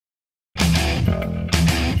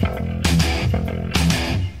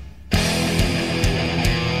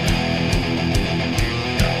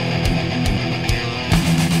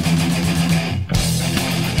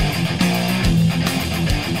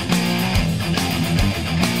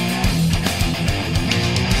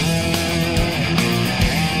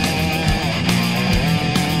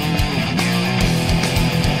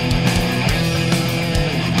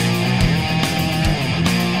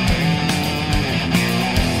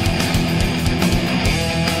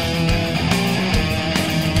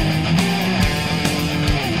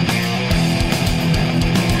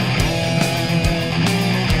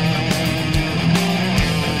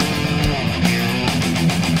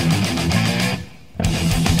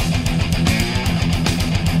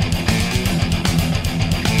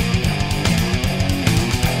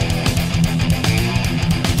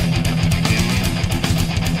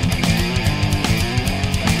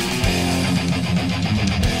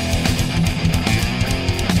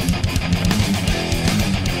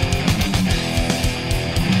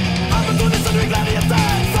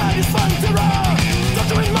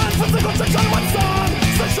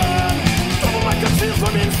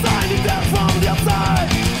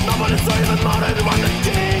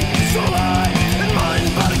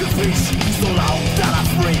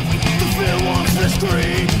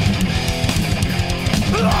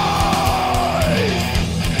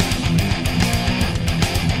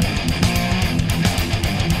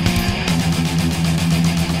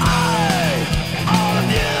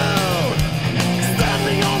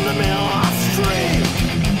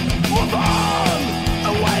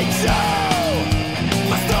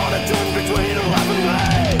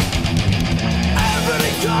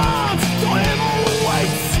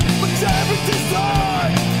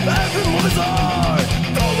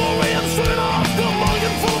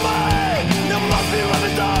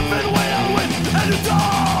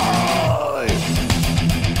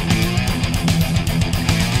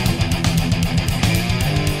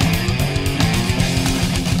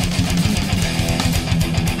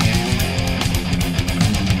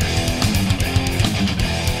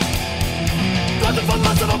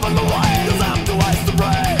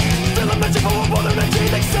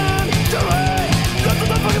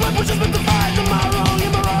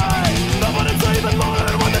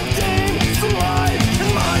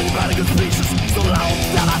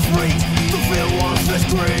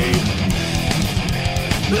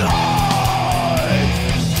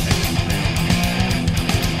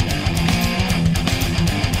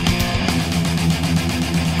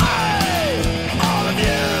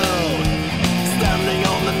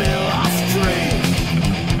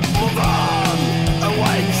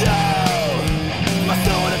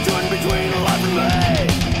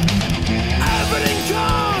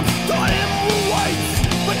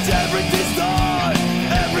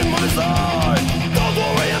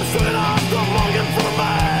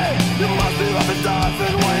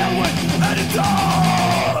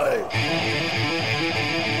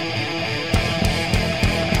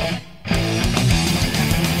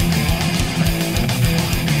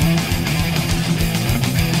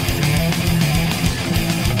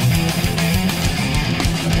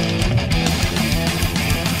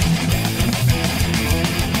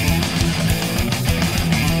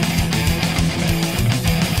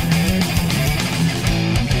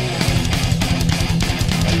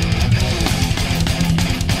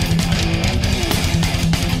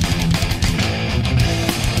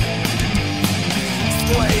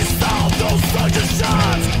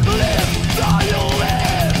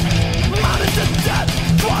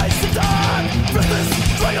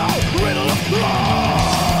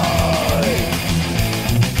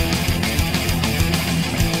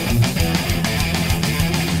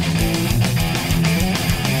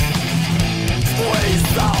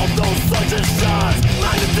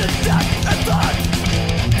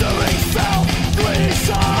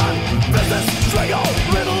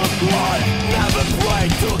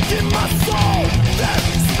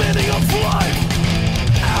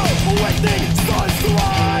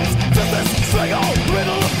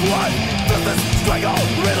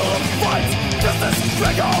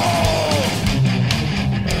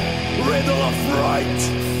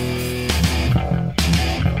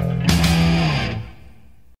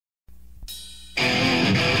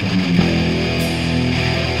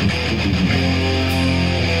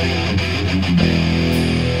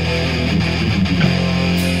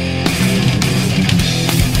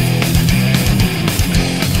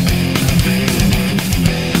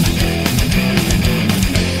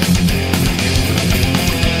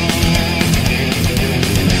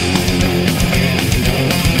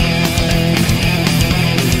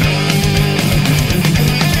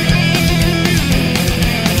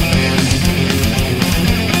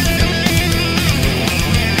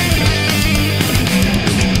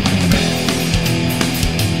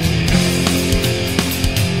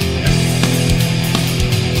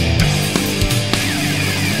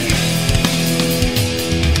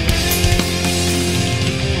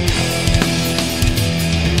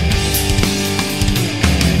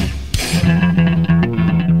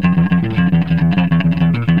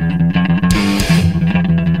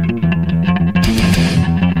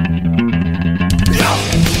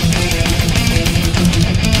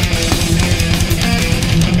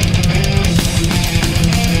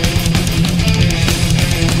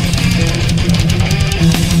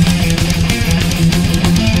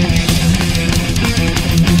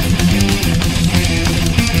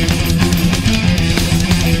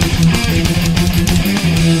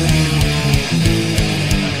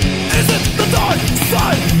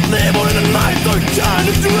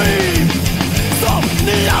dream.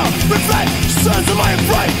 Insomnia, reflections of my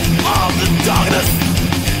brain of the darkness.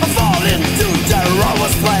 I fall into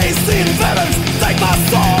terror's place. The invaders take my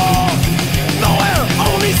soul. Nowhere,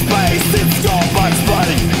 only space. It's gone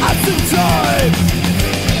burning at some time.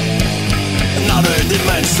 Another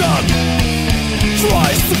dimension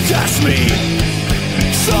tries to catch me.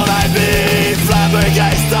 Should I be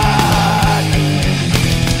flabbergasted?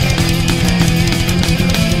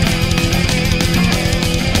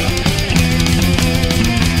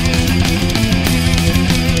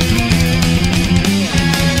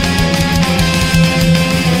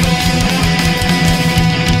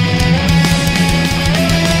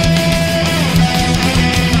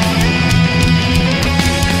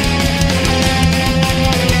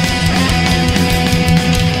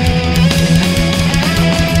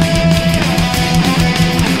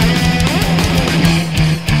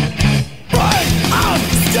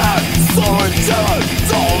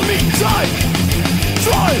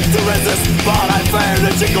 Try to resist, but I fear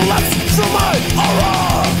that you collapse through my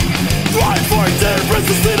aura. Try for the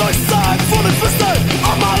resistance, I stand for the first time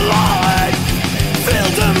of my life. Feel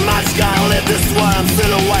the magic, I live this one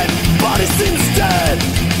silhouette, body seems dead.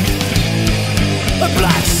 A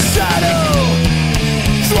black shadow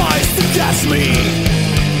tries to catch me.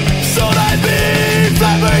 Should I be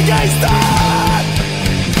flabbergasted?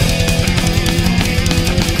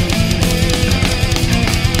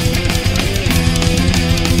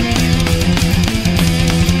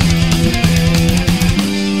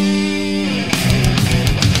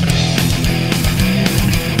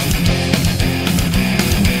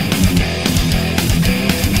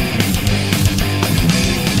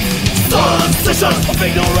 Of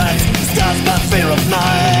ignorance, scars by fear of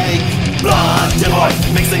night. Blood devoid,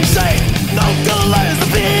 mixing shade, no colors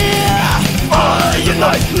appear. I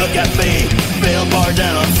unite, look at me, feel more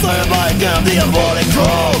than observed. I can the avoiding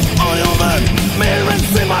crawl on your man, mirror and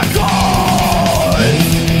see my coin.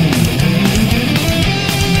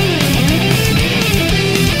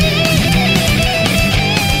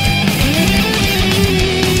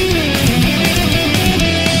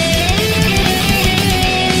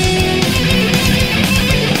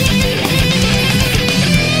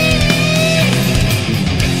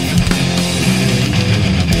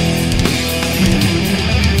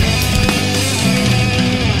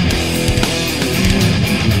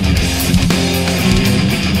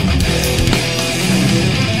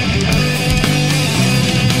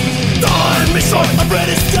 My breath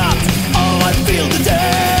is stopped, oh I feel the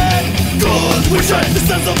dead. Good vision, the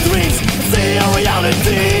sense of dreams, see a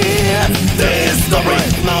reality. This story,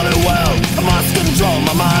 not a well, I must control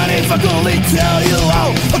my mind. If I could only tell you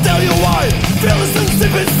how, I'll tell you why. Feel the sense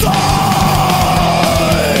deep inside.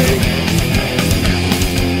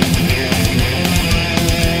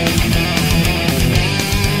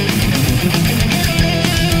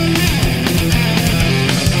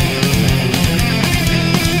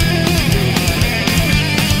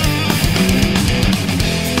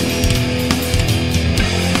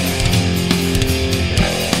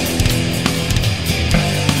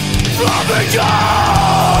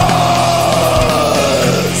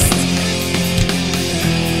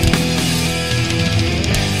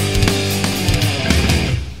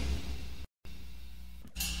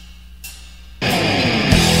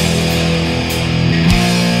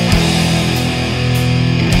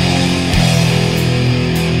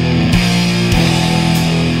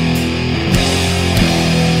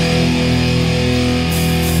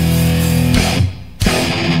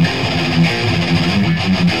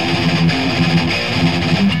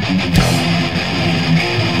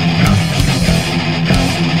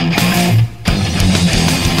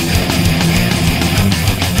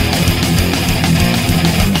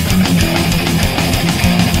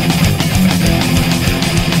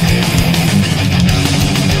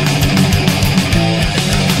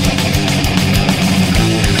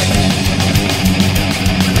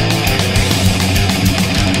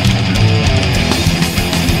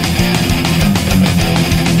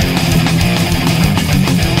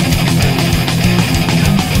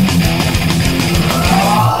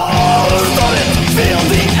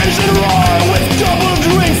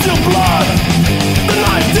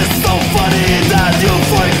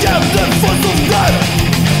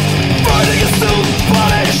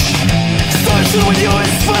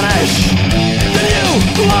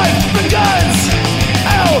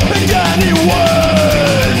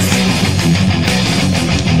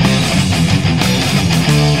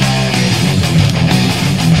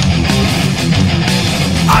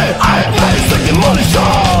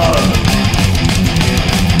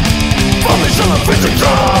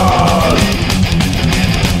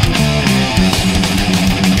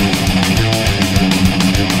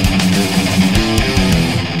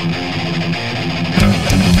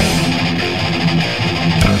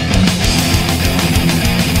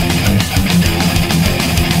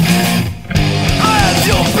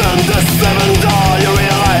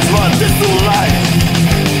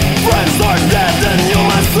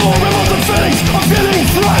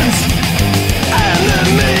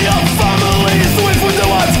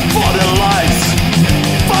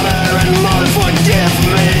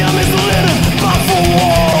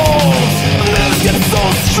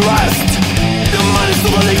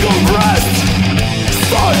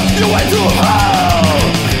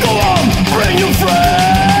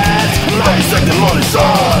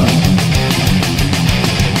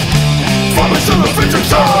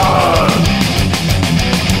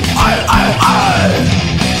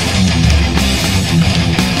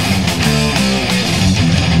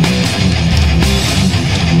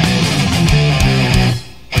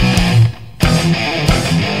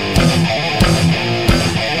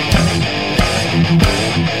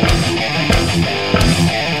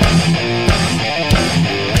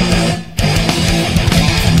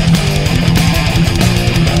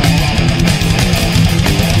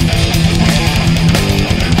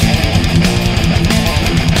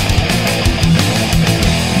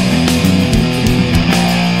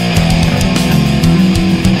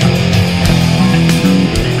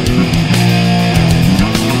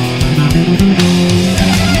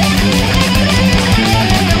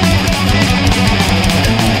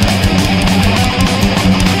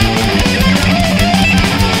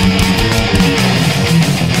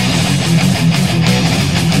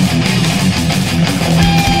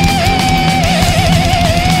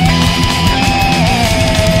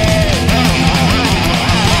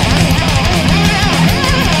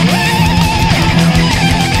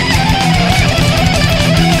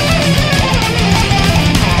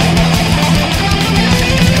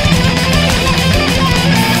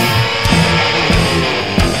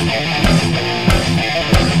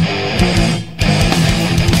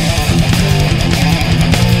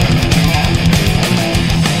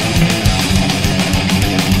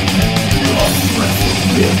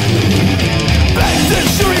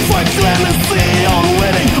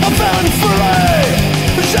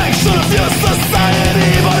 Rejection of your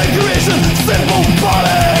society, but a creation, simple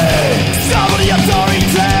body. Somebody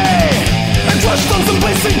authority, and crushed on some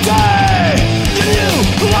basic day. Your new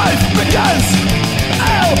life begins,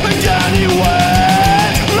 out again you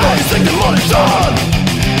went. Rising demolition,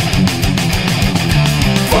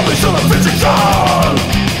 formation of rejection.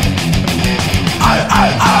 I.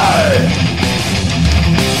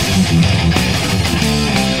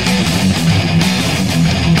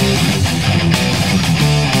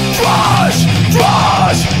 Trash,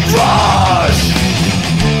 trash, trash,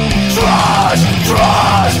 trash,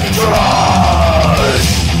 trash, trash.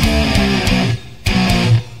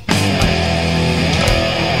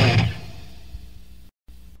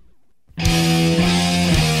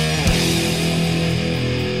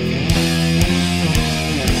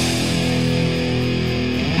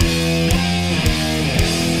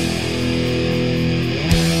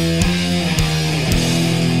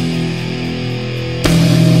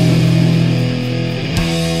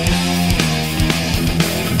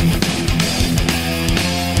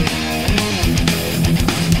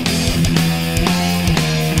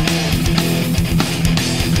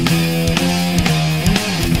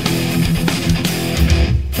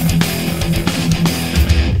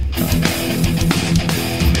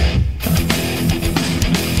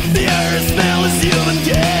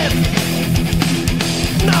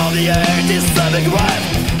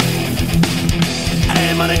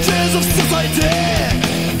 Managers of society,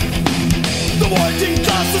 the working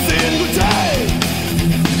class is in good day.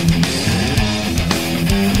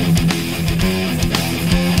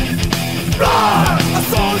 Blood, a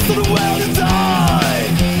soul to the world and die.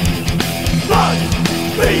 Blood,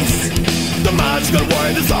 peace, the magical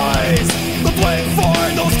word is eyes. The blame for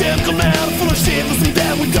those chemical men full of shapeless and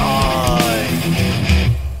then we die.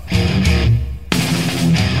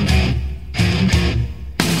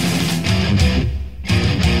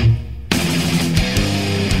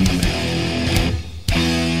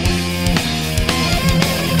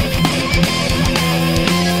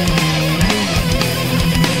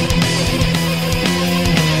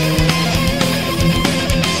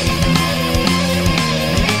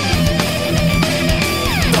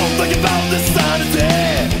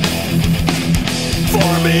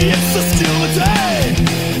 It's a stupid day.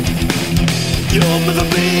 You've never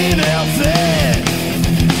been healthy.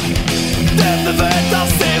 Then the vet I'll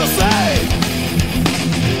say will say.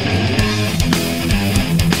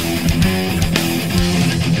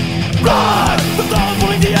 Blood, the dawn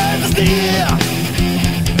pulling the end is near.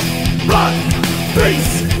 Blood,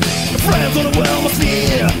 peace, the friends on the well must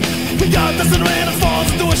fear. We got this and rain and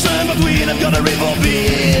falls into ocean, but we ain't gonna revolt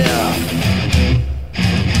beer.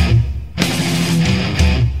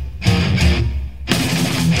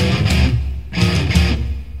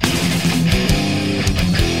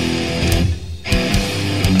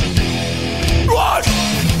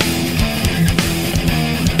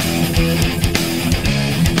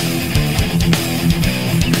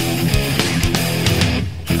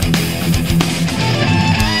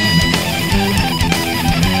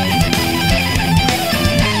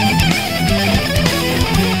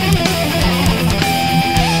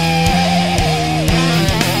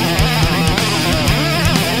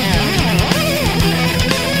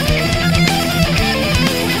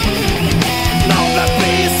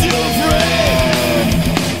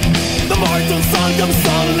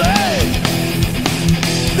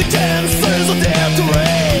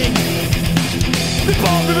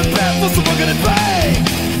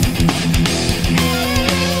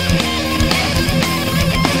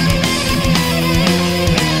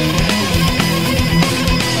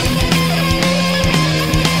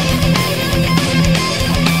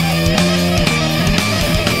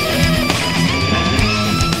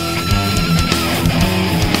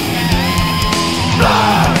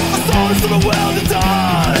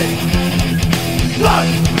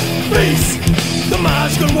 peace. The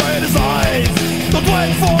magical word is eyes. Don't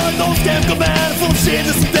wait for those game commands full of shit,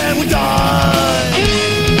 just then we die.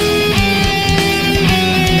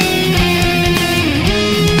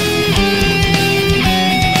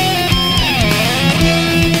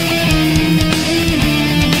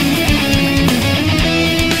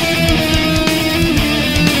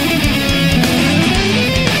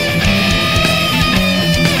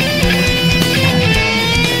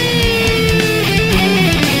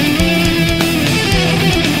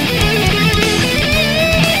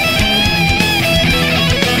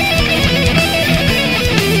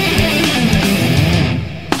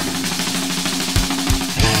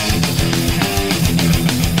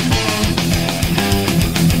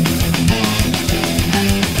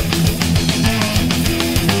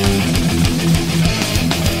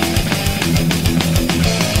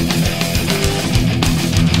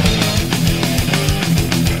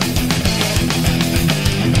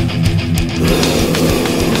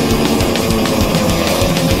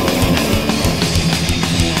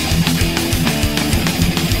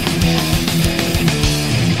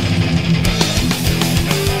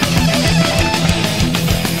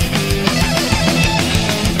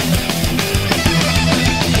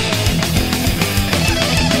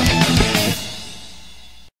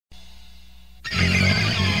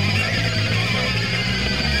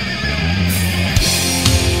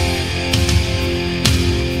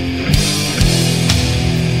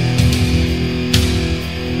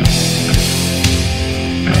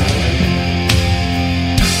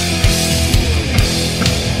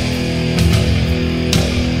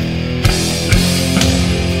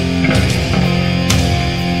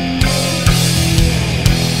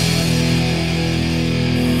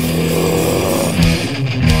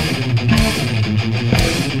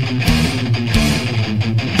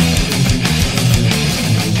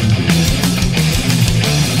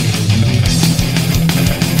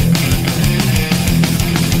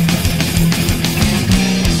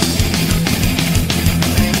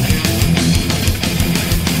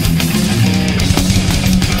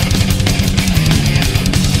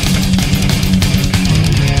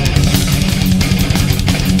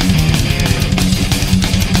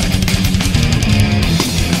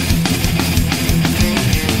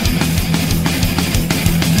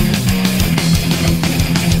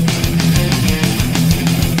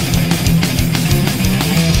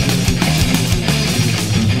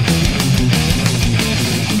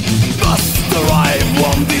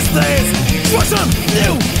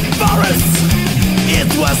 New virus. It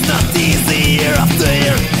was not easy year after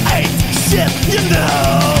year. Ain't shit, you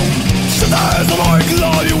know. Shutters on our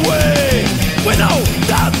glory way. We know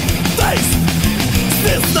that taste.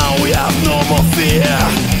 Since now we have no more fear.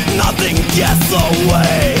 Nothing gets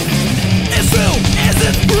away. It's real, is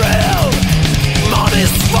it real?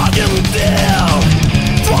 Money's fucking deal.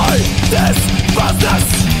 Try this business.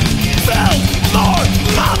 Feel more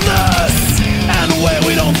madness. And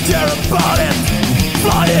we don't care about it.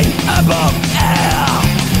 Flying above air.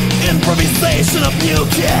 Improvisation of new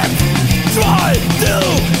kid. Try to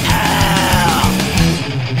air.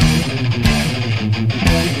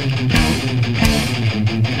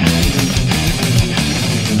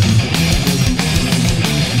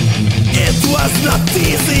 It was not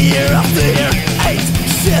easy year after year. Ain't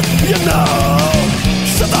shit, you know.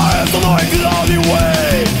 Shutters on our glory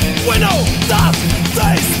way. We know that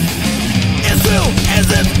taste. Is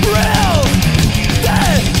it real?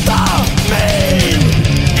 Deathamin.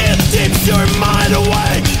 It keeps your mind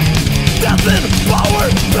awake. Deathin' power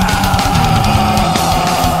pills.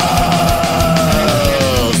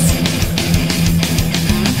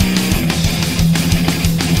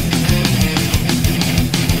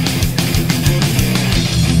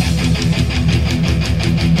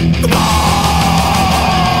 Come on.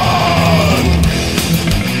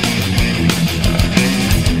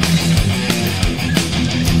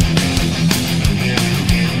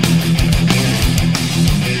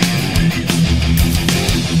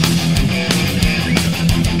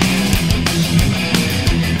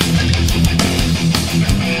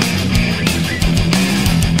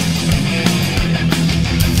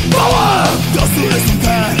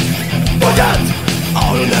 Forget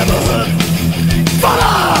all you never heard.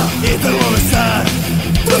 Follow, even when it's sad.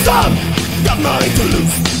 To some, got nothing to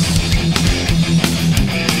lose.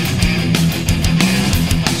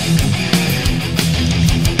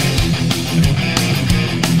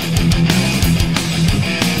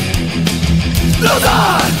 Loser,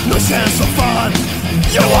 no chance of fun.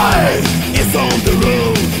 Your way is on the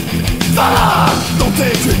road. Follow, don't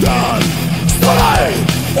take your gun. Stay,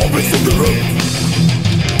 or break in the room.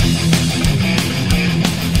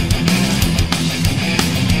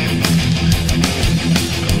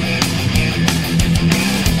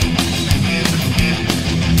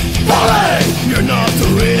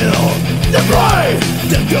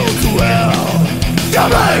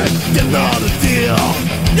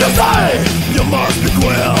 must be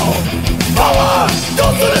quill. Power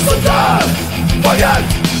goes to this and that. Forget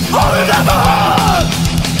all you never had.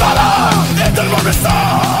 Power in the rubber star.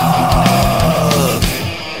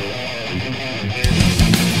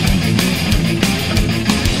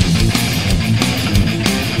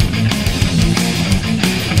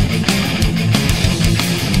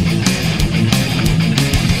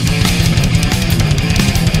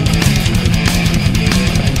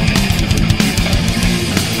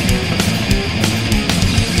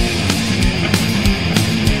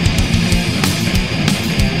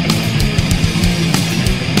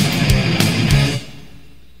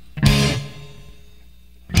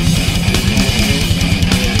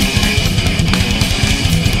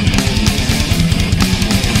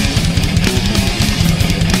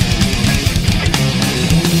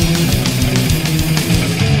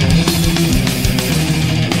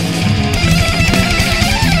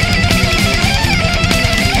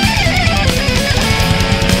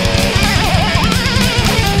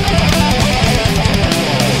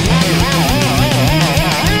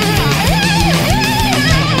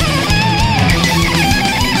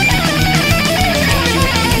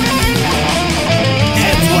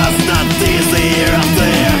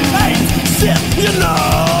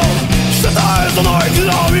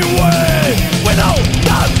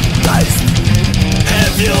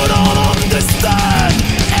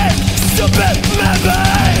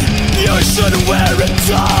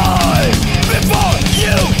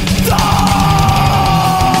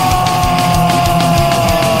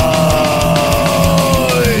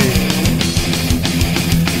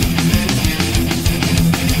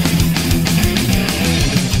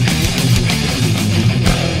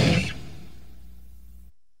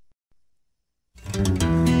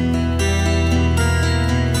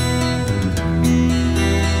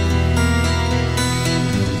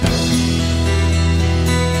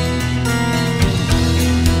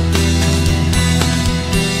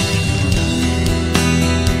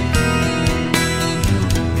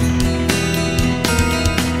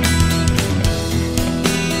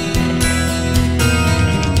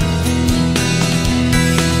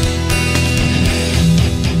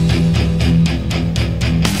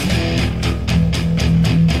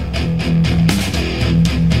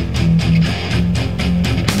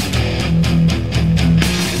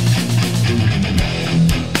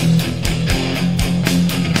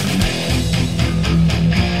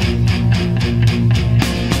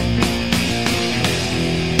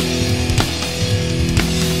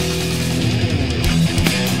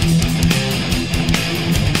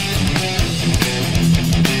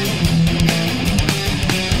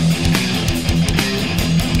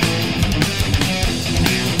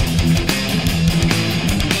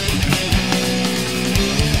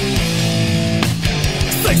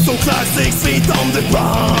 Clock 6 feet on the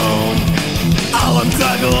ground. I'll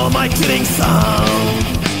untangle all my killing sound.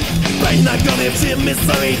 Pain agony, fear,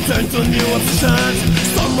 misery, turn to new options.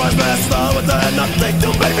 Sunrise best hour with a nothing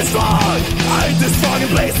to make me strong. I hate this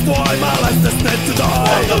fucking place, boy, my life's destined to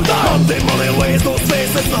die. Monday morning ways, those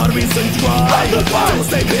faces, not a reason to cry. Don't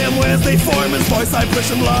stay him with the foreman's voice, I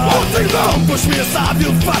push him loud. Don't push me aside,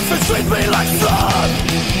 you fuck, frustrate me like sun.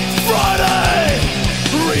 Friday,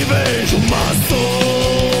 revenge of my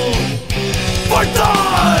soul. For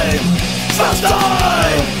time, first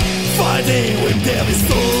time, fighting with deadly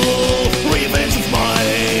soul. Revenge is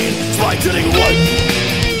mine, try killing one.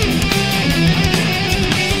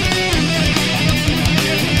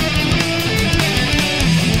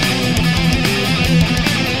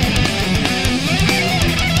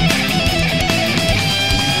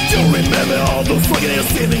 You remember all those fucking years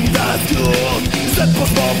sitting that school. Set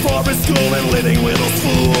postpone for a school and living with those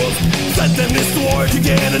fools. Sent them this to work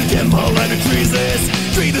again and get my life increases.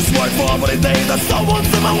 Treat this work for what it takes, that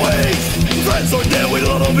someone's in my way. Friends are dead with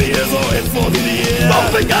a lot of beers or it's for the year.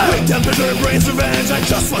 Quick temperature, brains revenge, I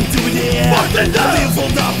just want to be there. Feel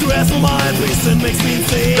full up to rest my mind, please it makes me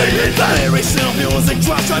insane. Narration of music,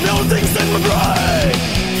 trash, I know things in my brain.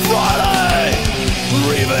 Friday,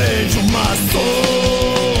 revenge of my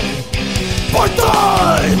soul. Part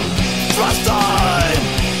time, trash time,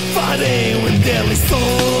 fighting with deadly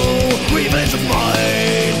soul. Revenge of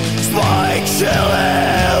mine, spike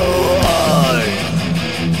chilling.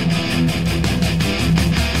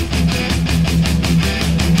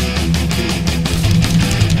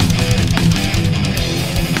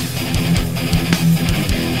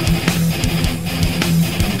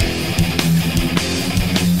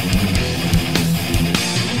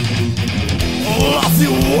 Lots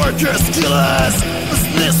of workers, killers,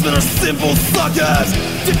 businessmen are simple suckers.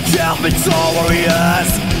 Decapitated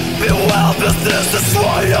warriors, beware business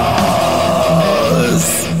destroyers.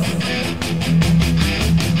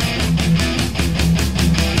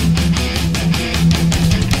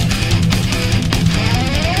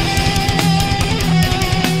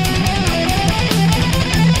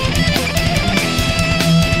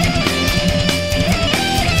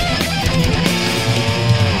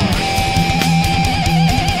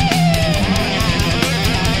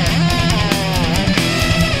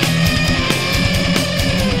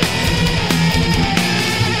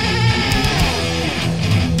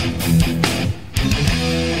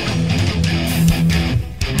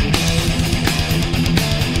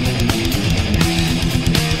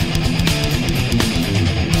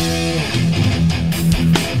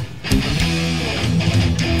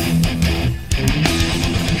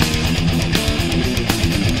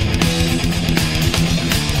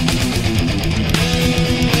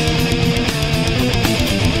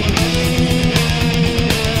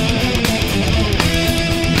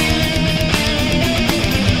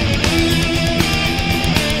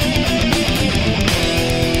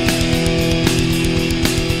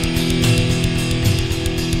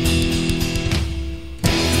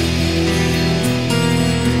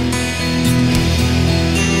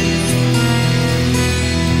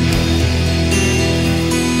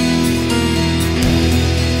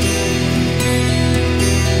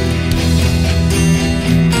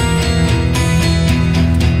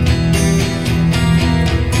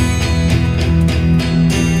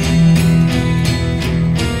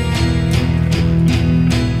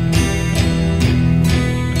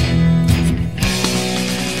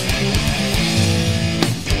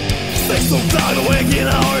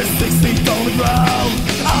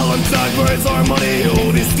 Words are money,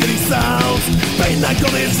 all these skinny sounds. Pain that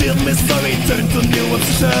got his shield mystery turned to new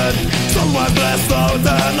obsession. Someone blessed out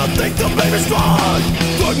and I think the baby's strong.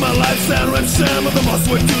 Took my life's redemption, but the must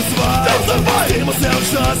work to survive. Don't survive! Gave myself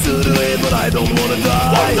shots to do it, but I don't wanna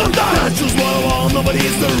die. Don't die! I choose what I want,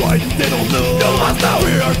 nobody's the right, they don't know. You must know!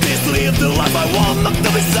 We are to live the life I want, not to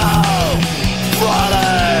be so.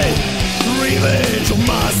 Friday, revenge of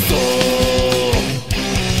my soul.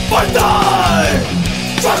 Fight die!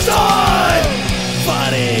 Trust die!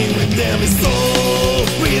 Fighting with damn soul.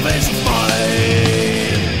 Revenge of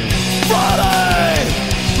mine. Friday,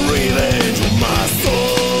 revenge of my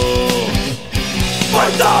soul.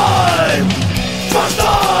 Fight die! Trust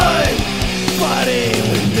die! Fighting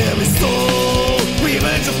with damn soul.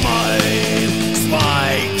 Revenge of mine.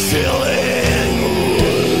 Spike chilling.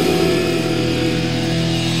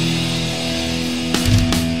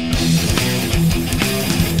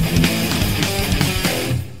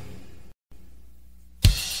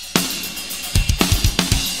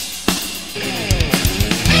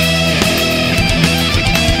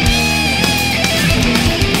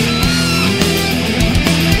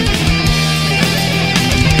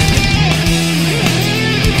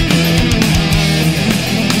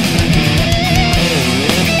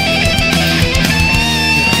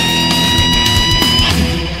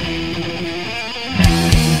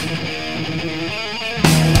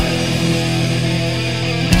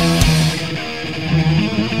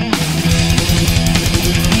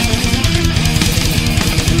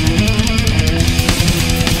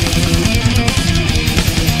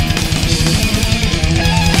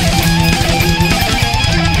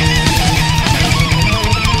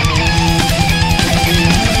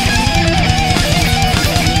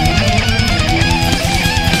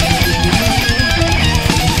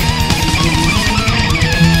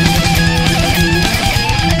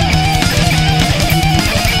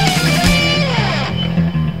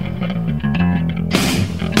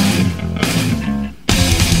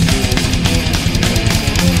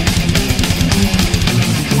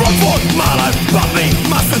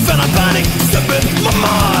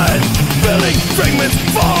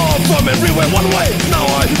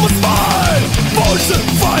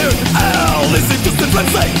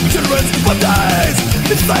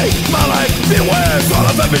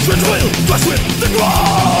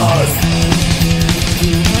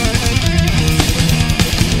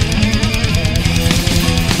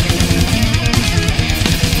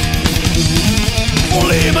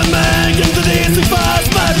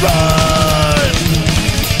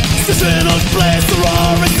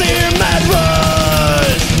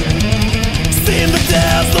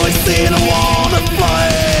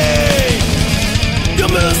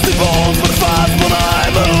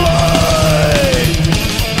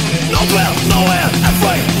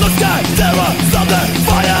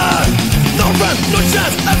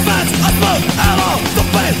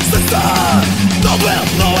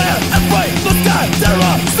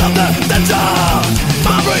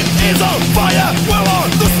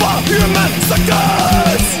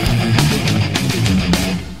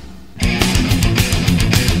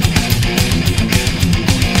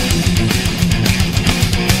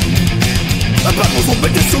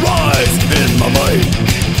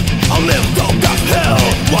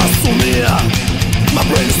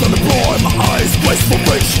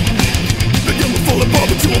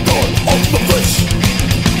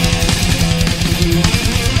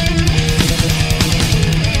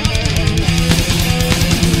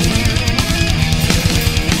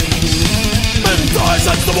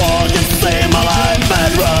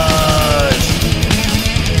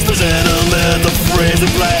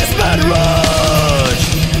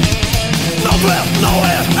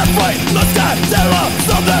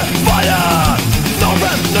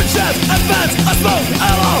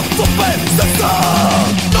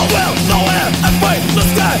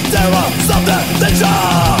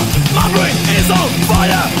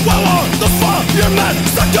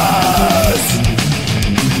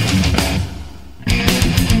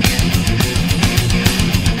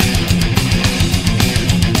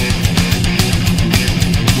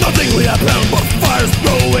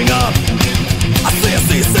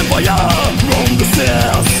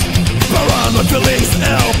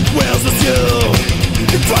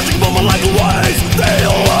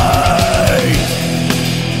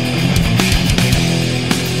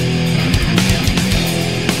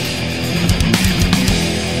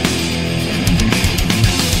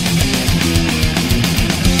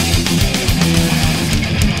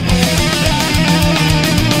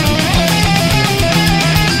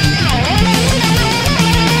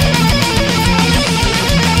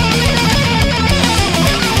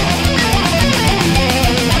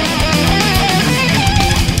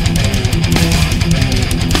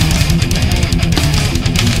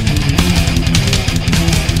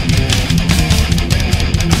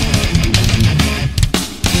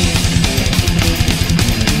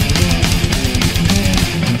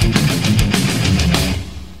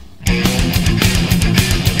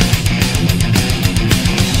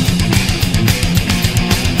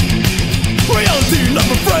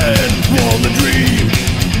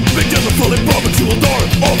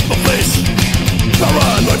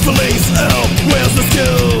 police help, where's the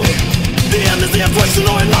skill? The end is the intuition,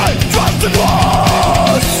 knowing life drops the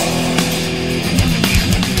glass.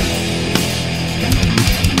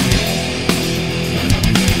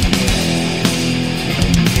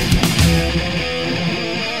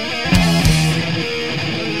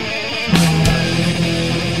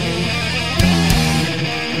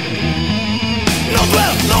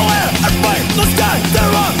 No sky,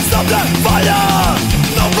 there are something fire.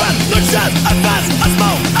 No breath, no chance, advance, I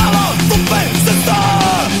smoke out of the flame sister.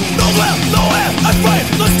 No will, nowhere, afraid,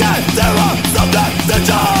 no sky, there are something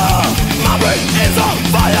danger. My brain is on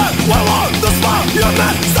fire, while on the smile, you're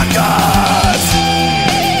massacred.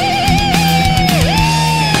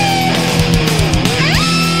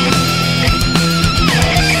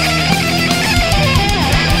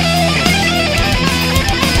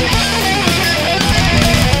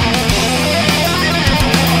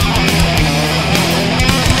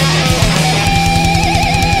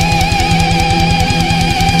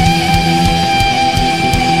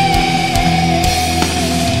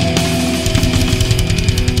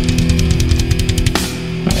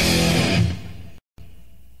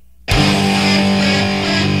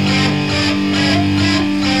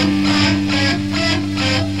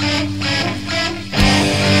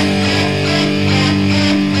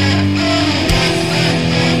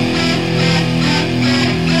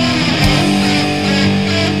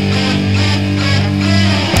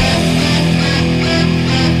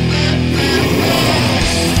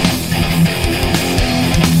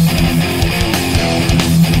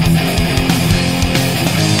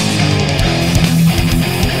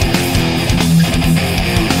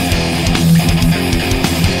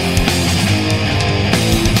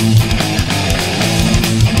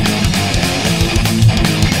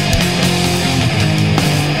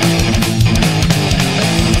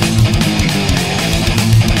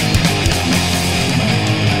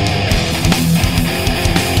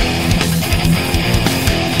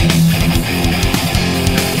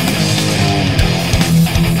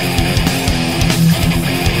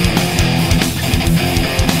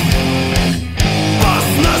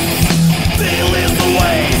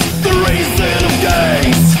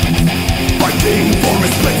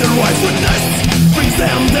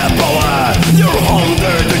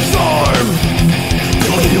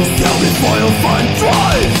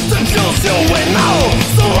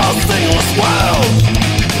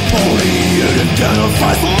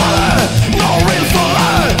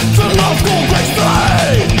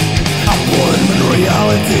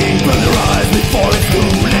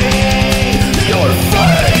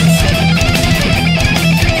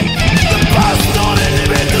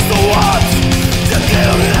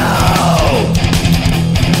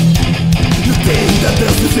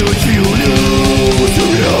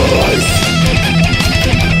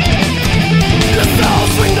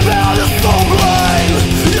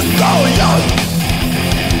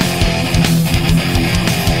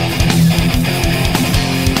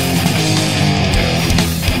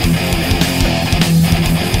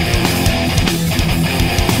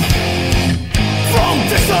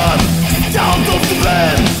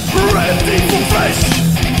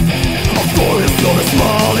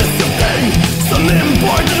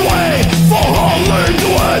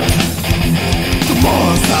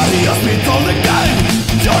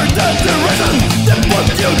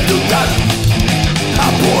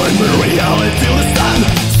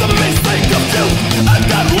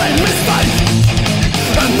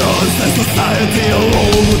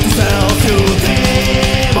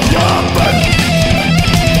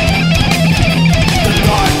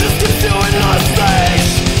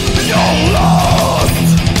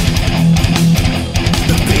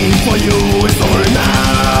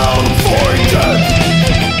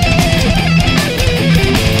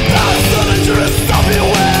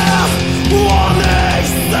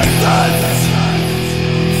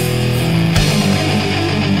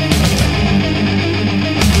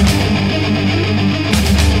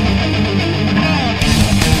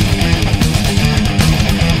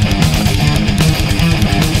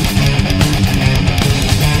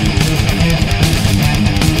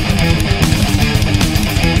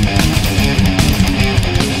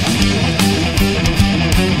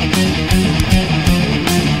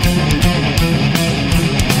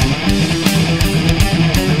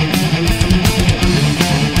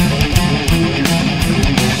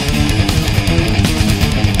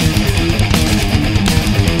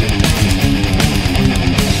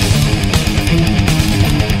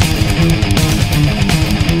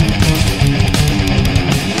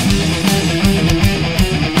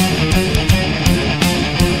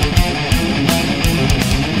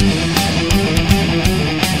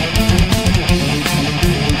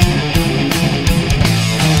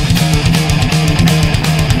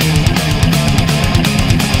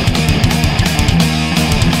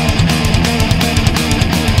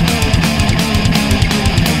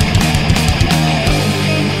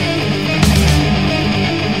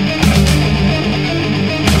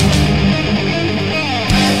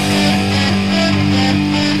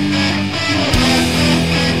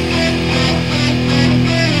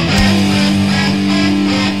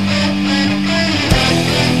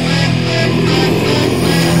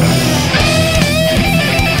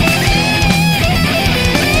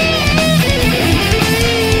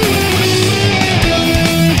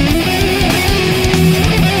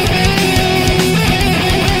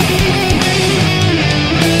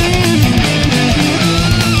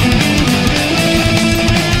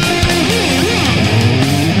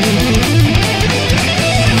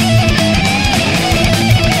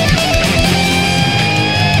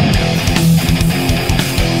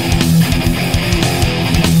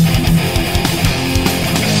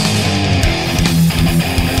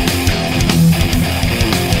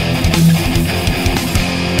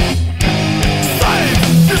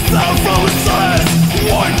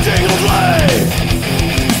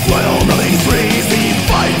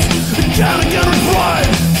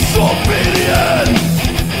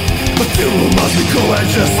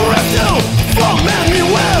 wishes for rescue from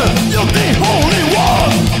anywhere. You're the only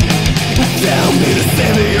one who can be the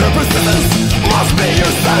savior. Persistence must be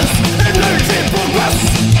your sense. Energy progress.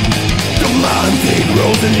 Demanding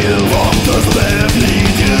grows in you. What does live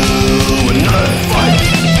need you in a fight?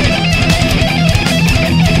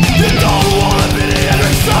 You don't wanna be the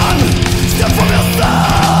action. Step from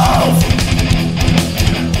yourself.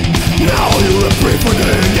 Now you're free for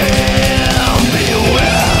the game.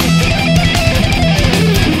 Beware.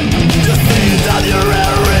 You see that your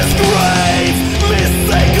error is great.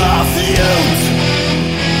 Mistake of youth.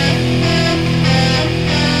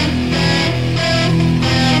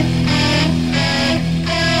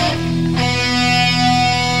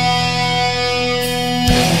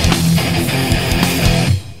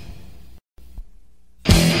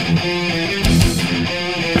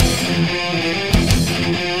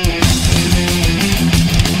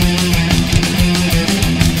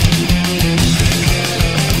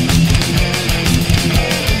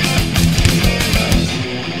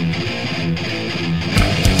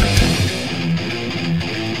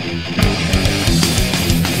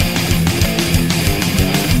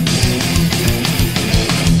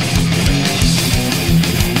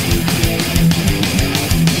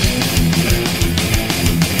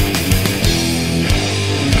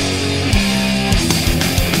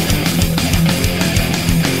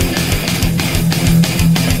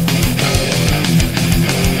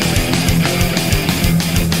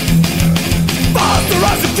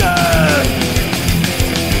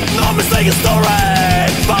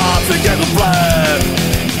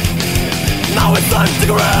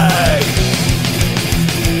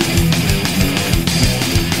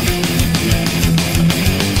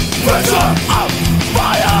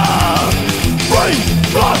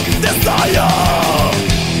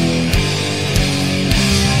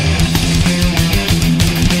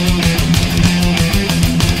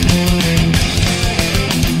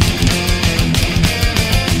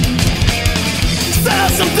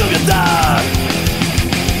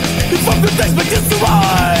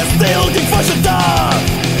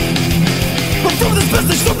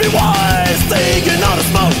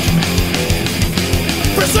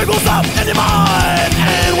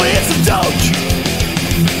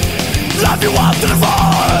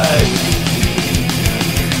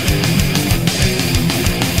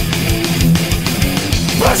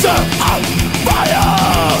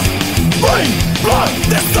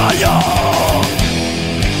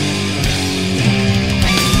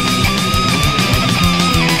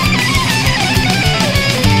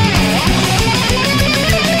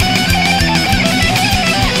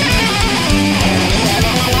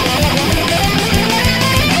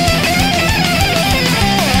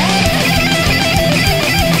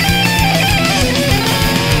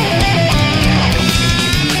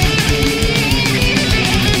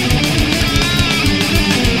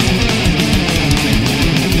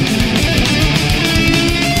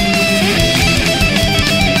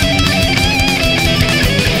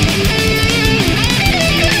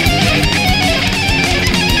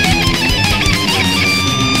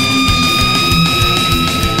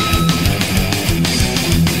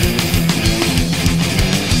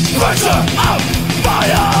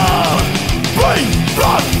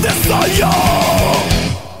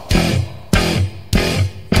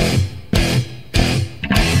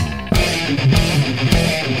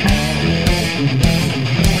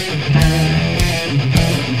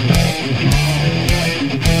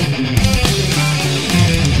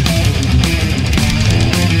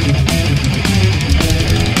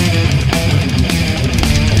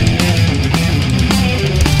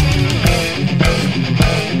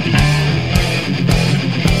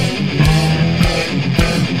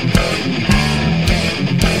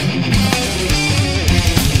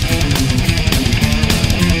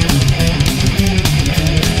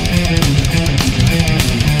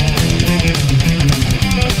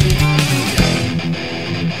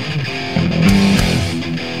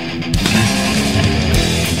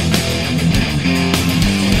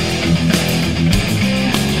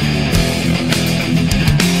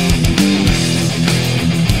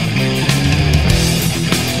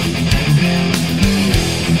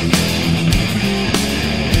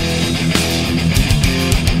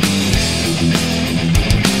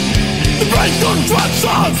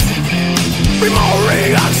 contractions, be more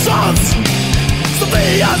reactions. So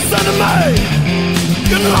be as enemy,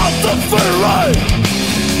 get out the fury.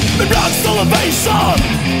 Be blood salivation,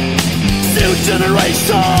 new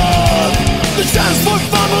generation. The chance for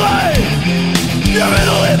family, you're in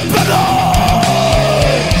a better.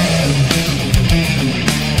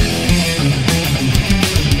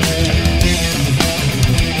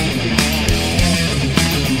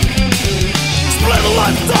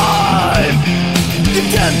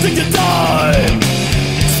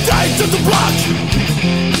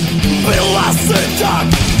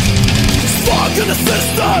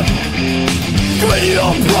 time, creating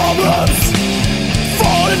your problems,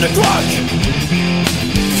 fall in the crack,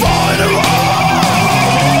 fall in the road.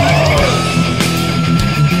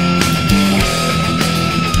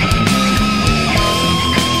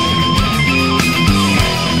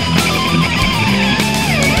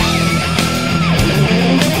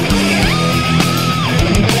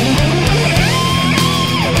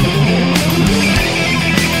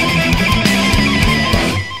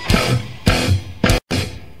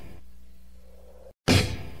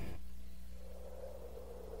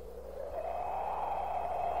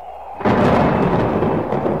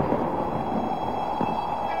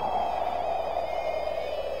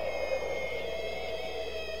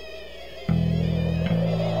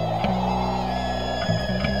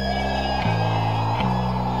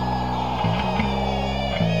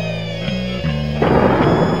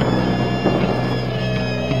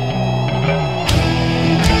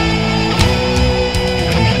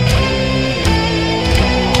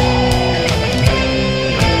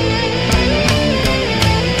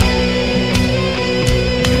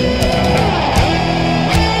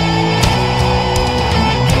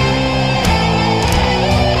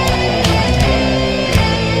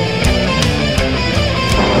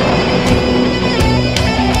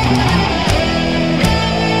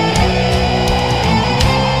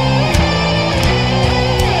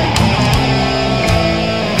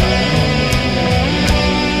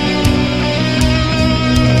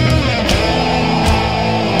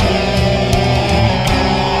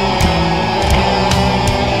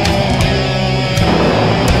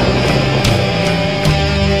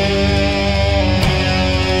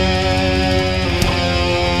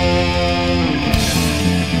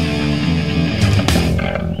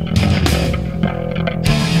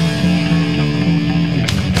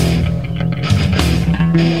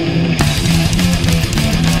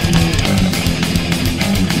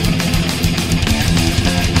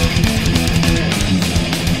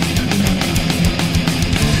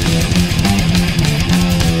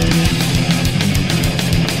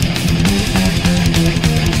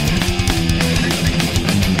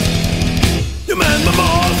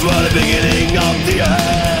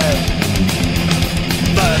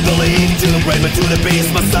 To the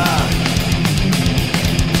beast, my son.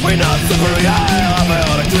 We're not superior of our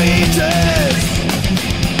other creatures.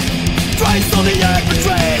 Trace on the earth,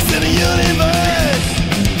 betrays in the universe.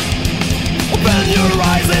 Open your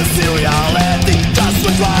eyes and see reality. Just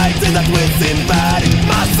what's right in that within body.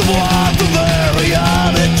 Massive war to the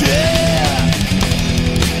reality.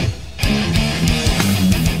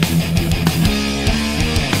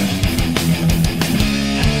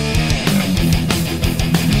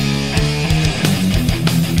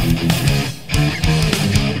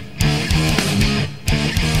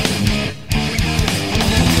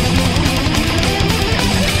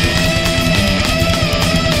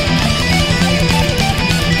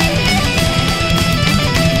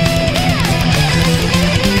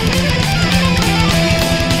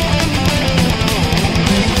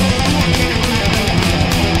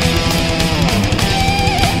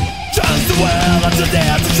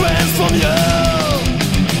 Transform you.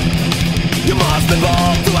 You must be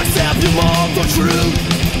born to accept your mortal truth.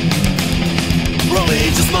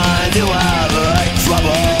 Religious mind, you have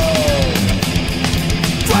trouble.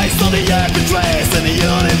 Christ on the earth, betrays in the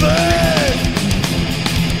universe.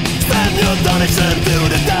 Spend your donation to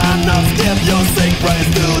the damned. Give your sick praise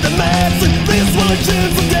to the medicine. This will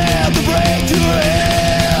achieve from there to break your head.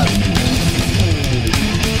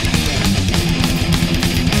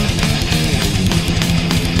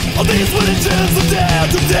 All these were the chance of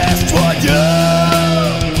death to destroy you.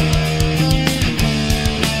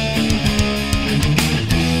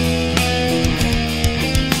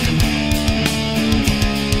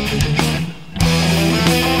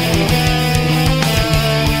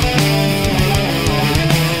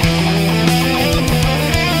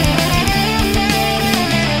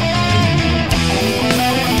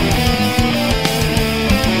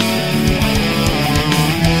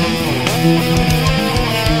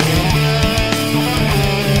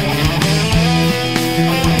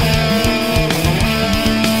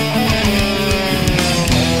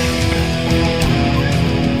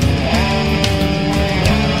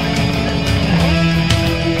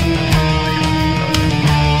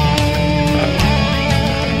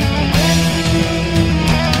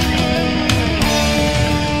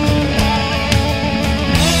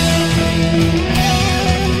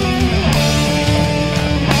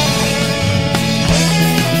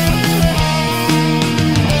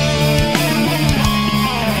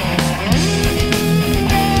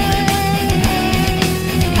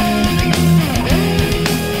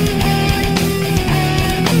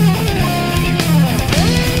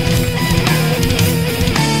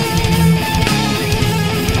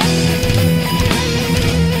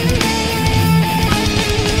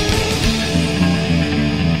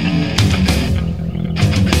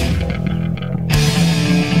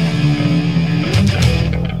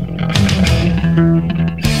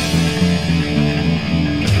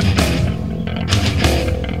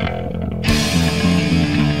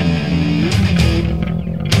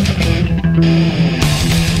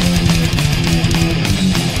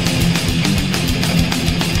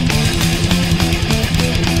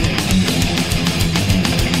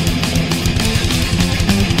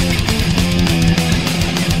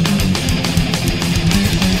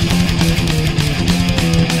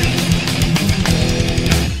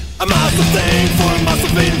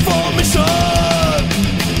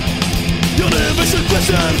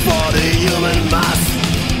 passion for the human mass.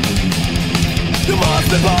 You must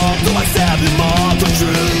be born to accept the mortal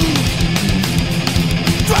truth.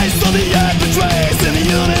 Trace on the earth, the trace in the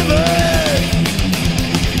universe.